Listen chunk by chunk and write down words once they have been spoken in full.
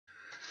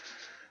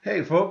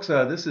Hey folks,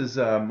 this is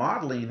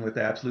modeling with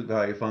absolute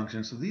value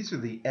functions. So these are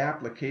the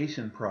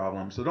application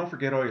problems. So don't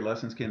forget all your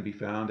lessons can be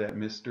found at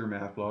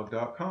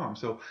Mrmathblog.com.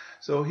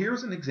 So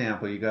here's an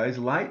example, you guys.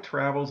 Light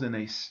travels in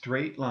a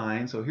straight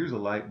line. So here's a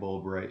light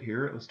bulb right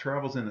here. It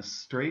travels in a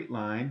straight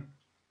line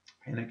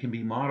and it can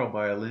be modeled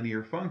by a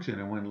linear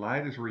function. And when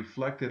light is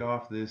reflected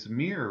off this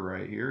mirror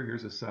right here,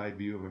 here's a side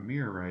view of a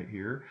mirror right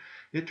here,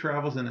 it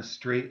travels in a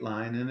straight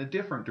line in a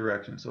different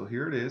direction. So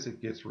here it is,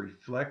 it gets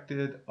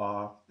reflected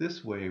off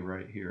this way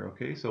right here.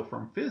 Okay, so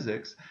from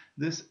physics,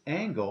 this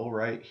angle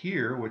right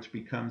here, which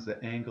becomes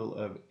the angle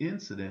of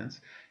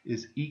incidence,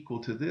 is equal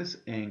to this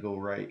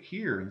angle right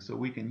here. And so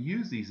we can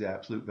use these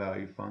absolute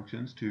value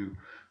functions to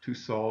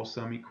solve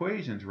some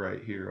equations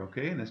right here,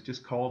 okay? And it's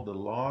just called the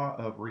law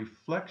of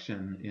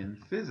reflection in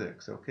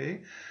physics,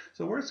 okay?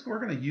 So we're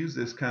going to use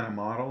this kind of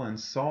model and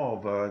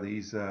solve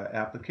these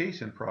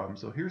application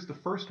problems. So here's the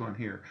first one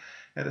here.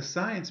 At a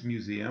science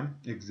museum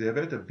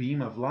exhibit, a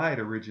beam of light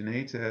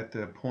originates at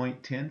a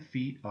point 10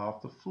 feet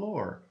off the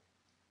floor.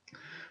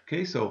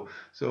 Okay, so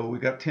we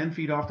got 10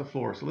 feet off the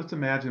floor. So let's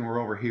imagine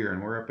we're over here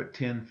and we're up at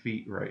 10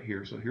 feet right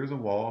here. So here's a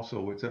wall.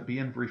 So it's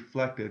being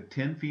reflected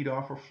 10 feet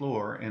off a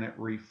floor, and it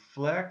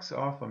reflects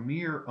off a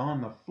mirror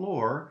on the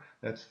floor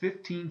that's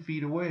 15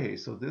 feet away.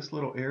 So this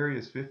little area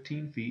is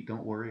 15 feet.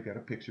 Don't worry, I got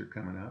a picture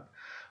coming up.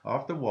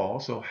 Off the wall.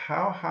 So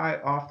how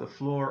high off the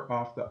floor,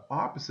 off the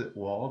opposite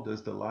wall,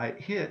 does the light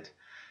hit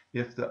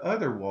if the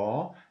other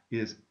wall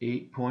is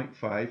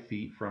 8.5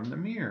 feet from the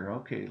mirror?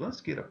 Okay,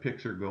 let's get a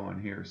picture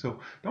going here. So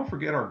don't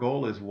forget our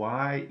goal is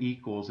y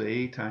equals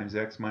a times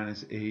x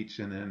minus h,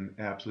 and then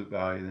absolute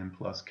value, then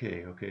plus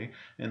k, okay?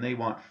 And they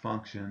want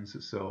functions,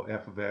 so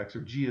f of x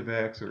or g of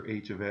x or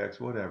h of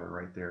x, whatever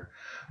right there.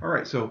 All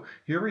right, so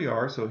here we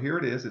are. So here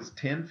it is. It's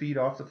 10 feet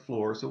off the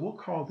floor. So we'll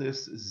call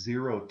this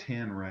 0,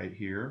 10 right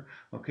here,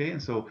 okay?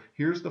 And so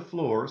here's the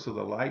floor. So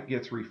the light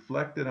gets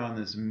reflected on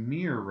this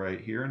mirror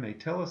right here, and they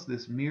tell us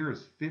this mirror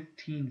is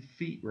 15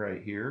 feet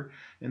right here.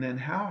 And then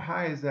how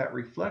high is that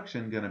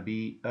reflection going to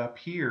be up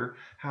here?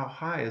 How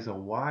high is a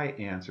y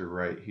answer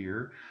right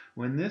here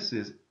when this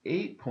is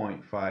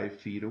 8.5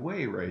 feet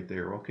away right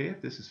there? Okay,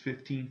 if this is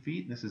 15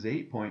 feet and this is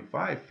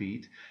 8.5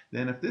 feet,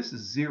 then if this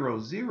is 0,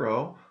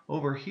 0,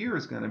 over here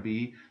is going to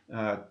be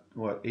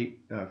what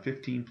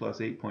 15 plus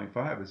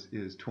 8.5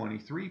 is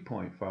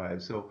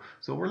 23.5. So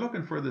we're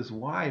looking for this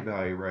y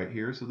value right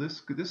here. So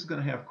this is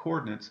going to have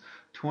coordinates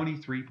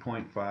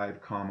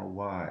 23.5 comma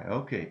y.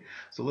 Okay,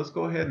 so let's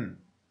go ahead and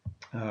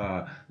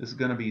this is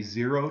going to be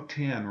 0,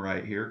 10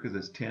 right here because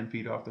it's 10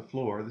 feet off the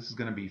floor. This is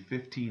going to be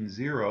 15,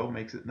 0.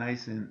 Makes it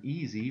nice and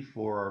easy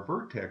for our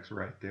vertex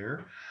right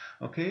there.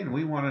 Okay, and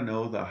we want to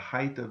know the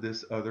height of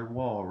this other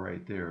wall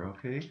right there.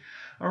 Okay,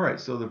 all right,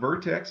 so the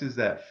vertex is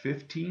that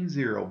 15,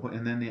 0.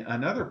 And then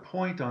another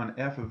point on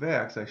f of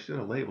x, I should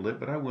have labeled it,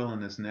 but I will in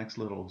this next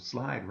little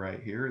slide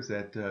right here, is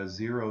that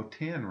 0,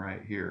 10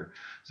 right here.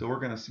 So we're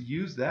going to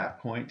use that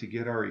point to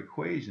get our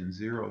equation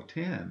 0,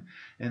 10.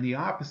 And the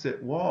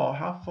opposite wall,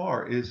 how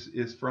far is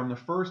from the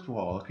first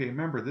wall? Okay,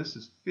 remember this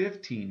is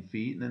 15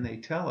 feet, and then they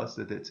tell us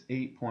that it's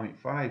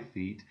 8.5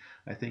 feet.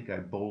 I think I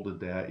bolded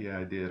that. Yeah,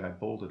 I did. I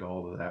bolded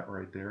all of that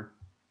right there.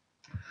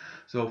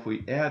 So if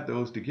we add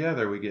those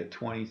together, we get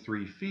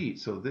 23 feet.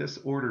 So this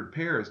ordered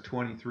pair is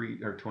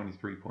 23 or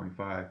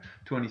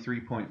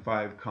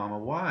 23.5 comma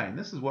y. And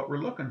this is what we're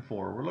looking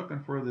for. We're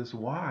looking for this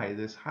y,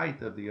 this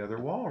height of the other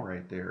wall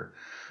right there.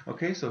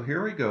 Okay, so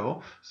here we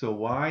go. So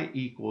y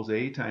equals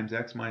a times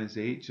x minus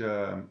h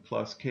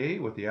plus k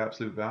with the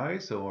absolute value.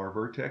 So our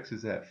vertex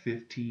is at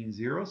 15,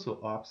 0. So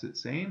opposite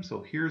same.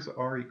 So here's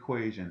our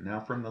equation. Now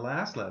from the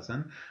last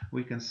lesson,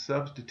 we can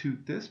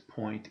substitute this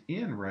point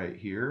in right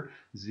here.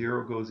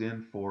 0 goes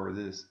in for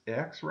this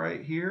x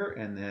right here,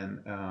 and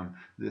then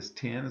this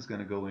 10 is going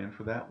to go in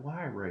for that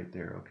y right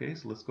there. Okay,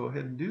 so let's go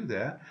ahead and do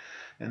that.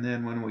 And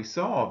then when we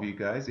solve, you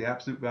guys, the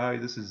absolute value,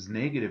 this is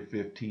negative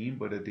 15,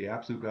 but at the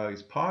absolute value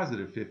is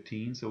positive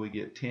 15, so we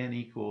get 10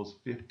 equals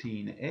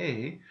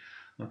 15a.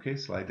 Okay,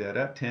 slide that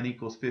up. 10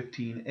 equals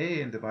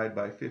 15a and divide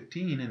by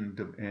 15, and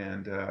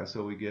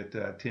so we get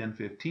 10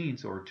 15,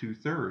 so we're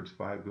 2/3.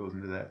 5 goes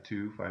into that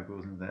 2, 5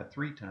 goes into that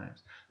 3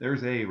 times.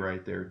 There's a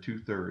right there,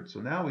 2/3.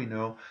 So now we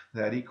know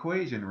that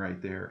equation right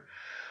there.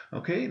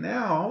 Okay,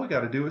 now all we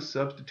got to do is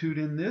substitute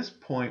in this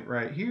point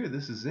right here.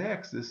 This is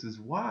x, this is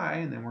y,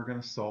 and then we're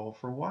going to solve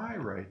for y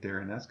right there.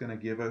 And that's going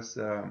to give us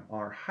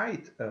our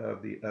height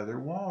of the other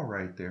wall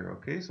right there.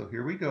 Okay, so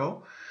here we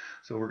go.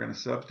 So we're going to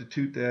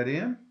substitute that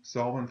in,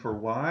 solving for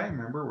y.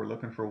 Remember, we're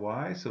looking for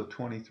y, so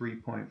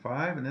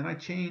 23.5. And then I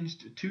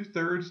changed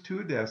 2/3 to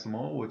a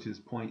decimal, which is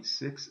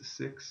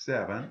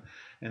 0.667.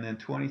 And then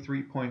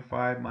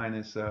 23.5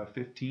 minus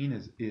 15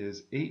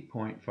 is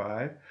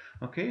 8.5.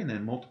 Okay, and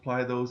then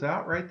multiply those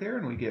out right there,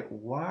 and we get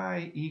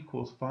y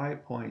equals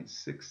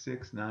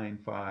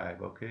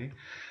 5.6695. Okay,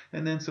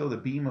 and then so the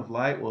beam of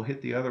light will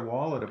hit the other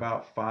wall at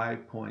about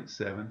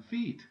 5.7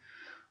 feet.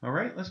 All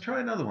right, let's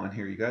try another one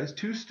here, you guys.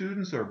 Two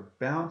students are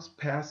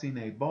passing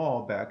a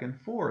ball back and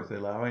forth,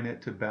 allowing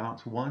it to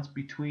bounce once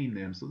between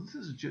them. So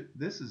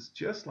this is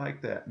just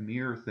like that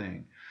mirror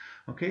thing.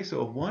 Okay,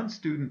 so if one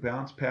student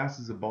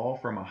passes a ball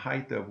from a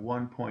height of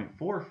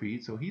 1.4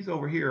 feet, so he's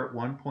over here at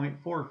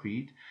 1.4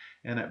 feet,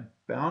 and it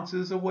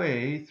bounces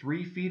away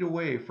 3 feet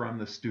away from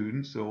the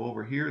student, so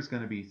over here is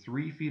going to be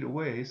 3 feet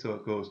away, so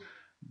it goes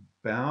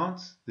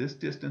bounce. This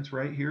distance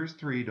right here is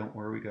 3. Don't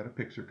worry, we got a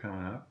picture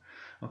coming up.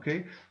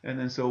 Okay, and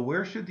then so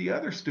where should the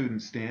other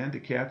student stand to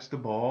catch the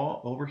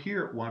ball? Over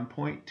here at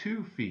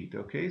 1.2 feet.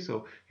 Okay,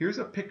 so here's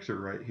a picture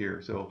right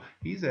here. So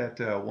he's at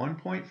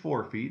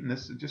 1.4 feet, and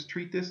this just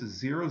treat this as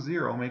 0,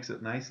 0, makes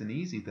it nice and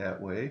easy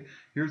that way.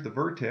 Here's the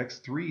vertex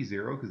 3,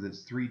 0, because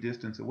it's 3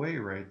 distance away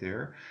right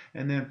there.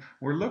 And then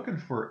we're looking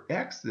for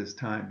x this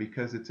time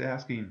because it's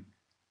asking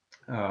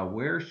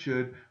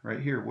right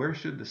here, where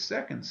should the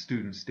second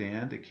student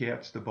stand to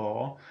catch the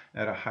ball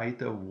at a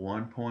height of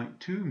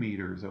 1.2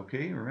 meters?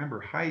 Okay,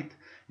 remember height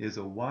is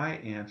a y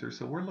answer,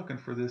 so we're looking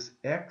for this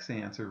x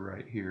answer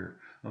right here.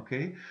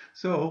 Okay,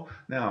 so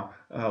now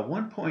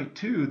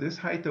 1.2, this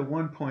height of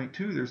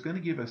 1.2, there's going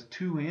to give us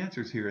 2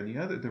 answers here,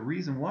 and the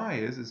reason why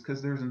is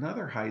because there's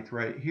another height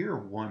right here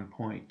of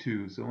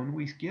 1.2. So when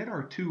we get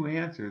our 2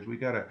 answers, we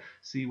got to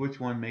see which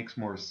one makes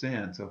more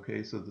sense.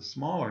 Okay, so the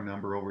smaller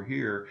number over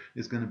here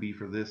is going to be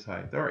for this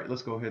height. All right,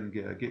 let's go ahead and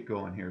get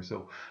going here.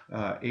 So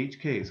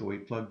HK, so we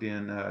plugged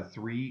in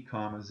 3,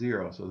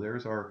 0. So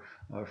there's our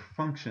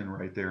function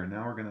right there.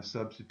 Now we're going to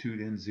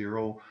substitute in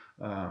 0,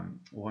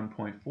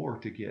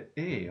 1.4 to get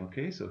A.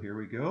 Okay, so here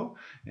we go.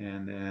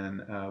 And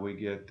then we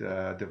get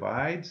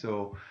divide.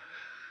 So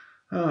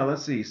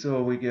let's see,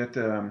 so we get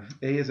A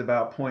is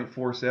about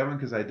 0.47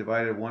 because I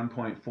divided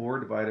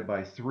 1.4 divided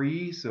by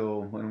 3. So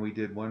when we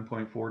did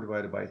 1.4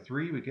 divided by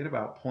 3, we get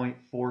about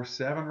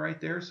 0.47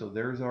 right there. So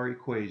there's our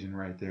equation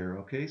right there.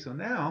 Okay, so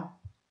now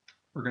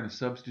we're going to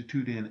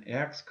substitute in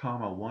x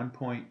comma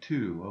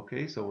 1.2.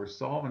 Okay, so we're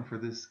solving for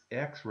this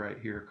x right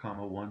here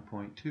comma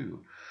 1.2.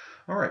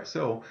 All right,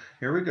 so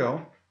here we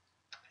go.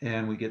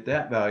 And we get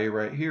that value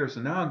right here. So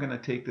now I'm going to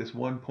take this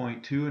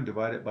 1.2 and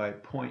divide it by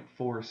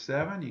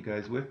 0.47. You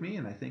guys with me?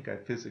 And I think I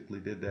physically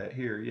did that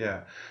here.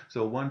 Yeah.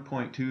 So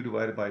 1.2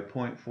 divided by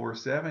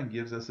 0.47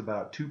 gives us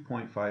about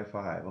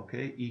 2.55.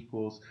 Okay,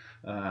 equals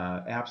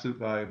absolute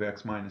value of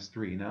x minus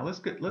 3. Now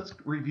let's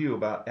review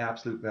about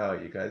absolute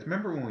value, guys.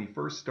 Remember when we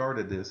first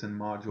started this in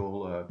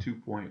module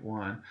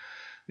 2.1?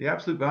 The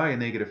absolute value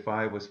of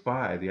 -5 was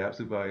 5. The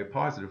absolute value of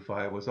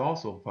 +5 was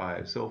also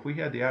 5. So if we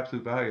had the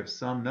absolute value of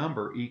some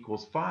number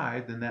equals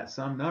 5, then that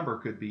some number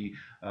could be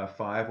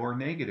 5 or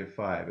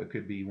 -5. It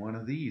could be one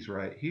of these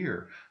right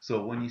here.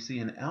 So when you see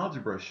an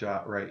algebra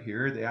shot right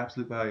here, the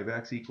absolute value of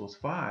x equals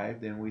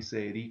 5, then we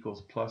say it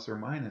equals plus or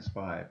minus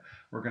 5.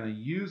 We're going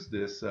to use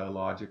this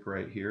logic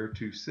right here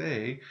to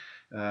say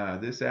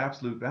this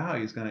absolute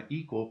value is going to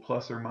equal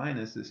plus or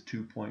minus this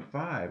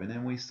 2.5. And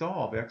then we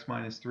solve x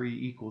minus 3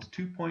 equals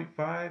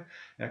 2.5.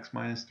 X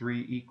minus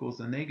 3 equals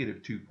a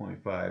negative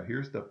 2.5.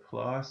 Here's the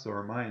plus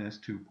or minus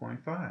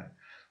 2.5.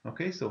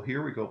 Okay, so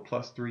here we go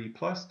plus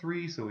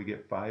 3, so we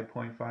get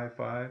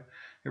 5.55.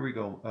 Here we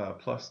go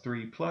plus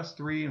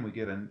 3, and we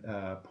get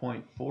a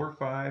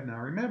 0.45. Now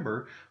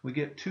remember, we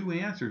get 2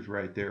 answers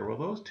right there. Well,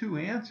 those 2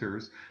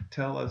 answers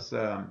tell us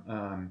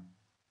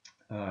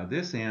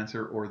this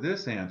answer or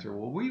this answer.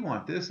 Well, we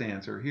want this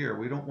answer here.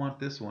 We don't want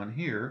this one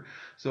here.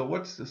 So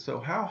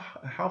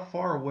how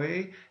far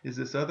away is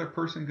this other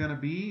person going to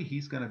be?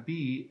 He's going to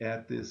be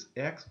at this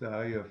x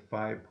value of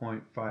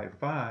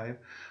 5.55,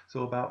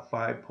 so about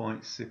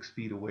 5.6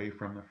 feet away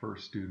from the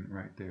first student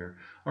right there.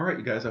 All right,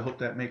 you guys, I hope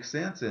that makes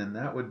sense, and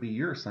that would be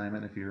your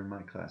assignment if you're in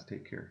my class.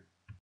 Take care.